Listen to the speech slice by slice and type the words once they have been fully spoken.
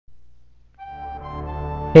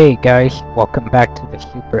Hey guys, welcome back to the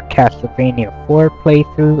Super Castlevania 4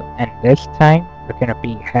 playthrough, and this time we're gonna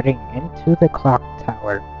be heading into the clock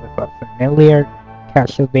tower with a familiar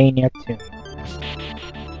Castlevania tune.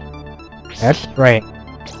 That's right,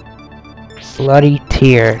 Bloody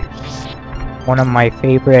Tears, one of my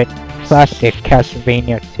favorite classic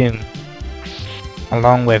Castlevania tunes,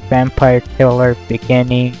 along with Vampire Killer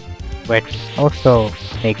Beginning, which also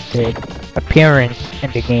makes its appearance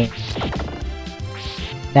in the game.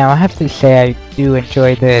 Now I have to say I do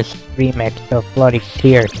enjoy this remix of Bloody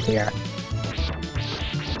Tears here.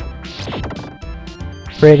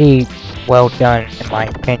 Pretty well done in my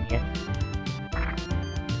opinion.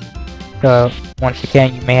 So once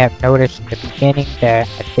again, you may have noticed in the beginning that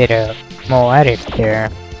I did a small edit there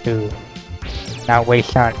to not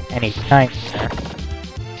waste on any time here.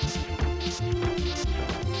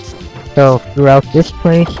 So throughout this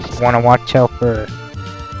place, you want to watch out for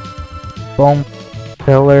bone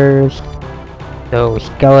pillars, those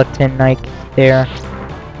skeleton knights there,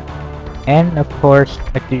 and of course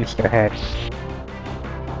Medusa heads.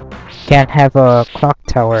 Can't have a clock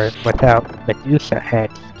tower without Medusa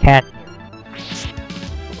heads, can you?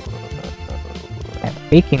 And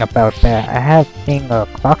speaking about that, I have seen a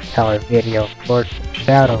clock tower video of Lords of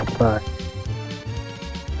Shadow, but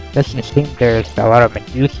doesn't seem there's a lot of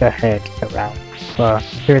Medusa heads around, but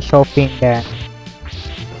here's hoping that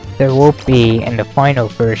there will be in the final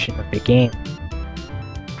version of the game.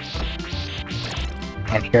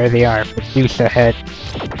 And here they are, Medusa head.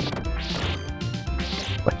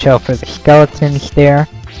 Watch out for the skeletons there.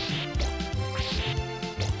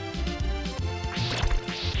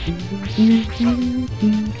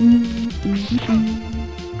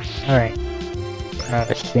 Alright, now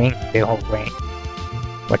the thing the whole way.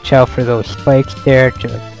 Watch out for those spikes there,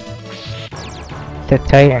 just sit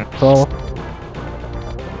tight and crawl.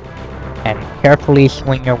 And carefully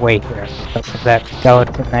swing your way here, because of that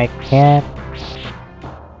skeleton knight can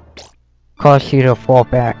cause you to fall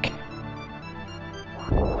back.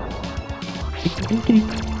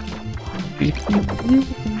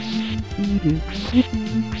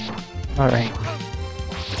 Alright.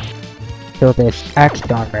 Kill this axe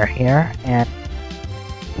armor here, and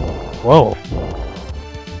whoa.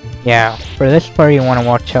 Yeah, for this part you want to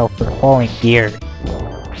watch out for falling gears.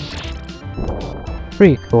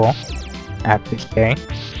 Pretty cool, I have to say.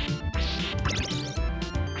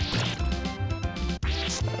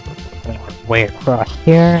 Way across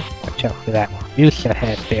here, watch out for that Medusa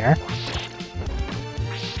head there.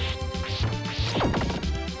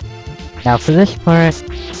 Now for this part,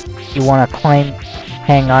 you want to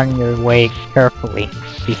hang on your way carefully,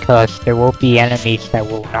 because there will be enemies that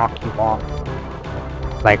will knock you off,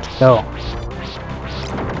 like so.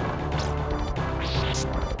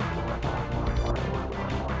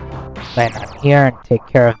 Land on here and take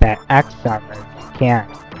care of that axe armor if you can.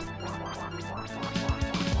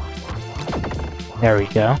 There we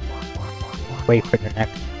go. Wait for the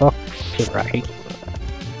next hook to right.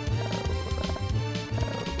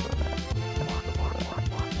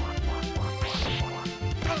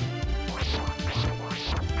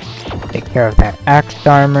 Take care of that axe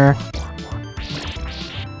armor.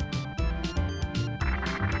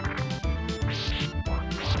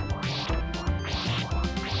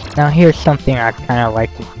 Now here's something I kinda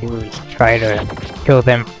like to do, is try to kill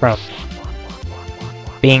them from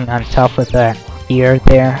being on top of that gear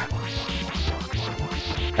there.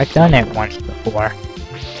 I've done it once before,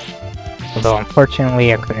 although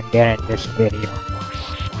unfortunately I couldn't get it in this video.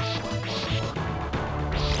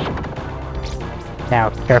 Now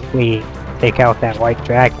carefully take out that white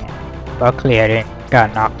dragon. Luckily I didn't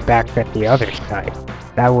got knocked back at the other side.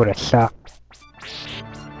 That would've sucked.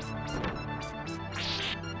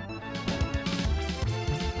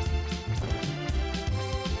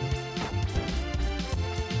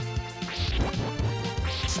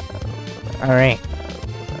 Alright.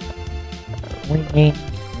 Swinging.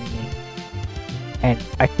 And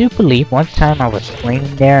I do believe one time I was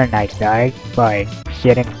swinging there and I died by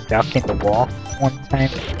getting stuck in the wall one time.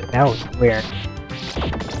 That was weird.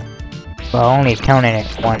 But I only counted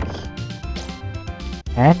it once.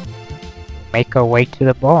 And make our way to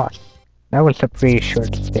the boss. That was a pretty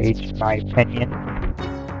short stage in my opinion.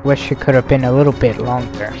 Wish it could have been a little bit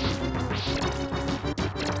longer.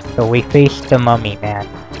 So we faced the mummy man.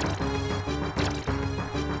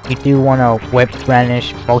 You do want to whip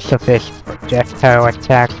vanish most of his projectile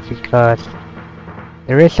attacks, because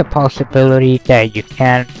there is a possibility that you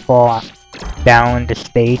can fall down the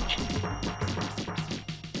stage.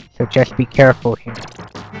 So just be careful here.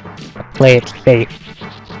 And play it safe.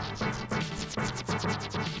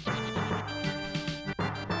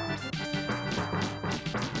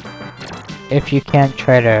 if you can,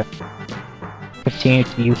 try to continue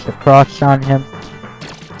to use the cross on him.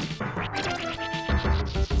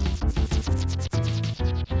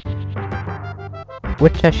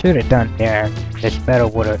 Which I should have done there. This battle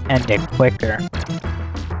would have ended quicker.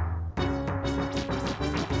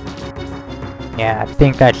 Yeah, I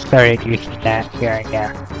think I started using that here and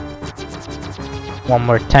there. One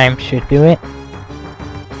more time should do it.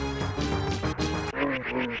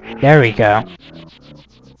 There we go.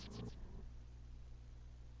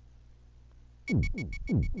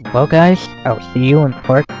 Well guys, I'll see you in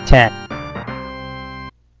part 10.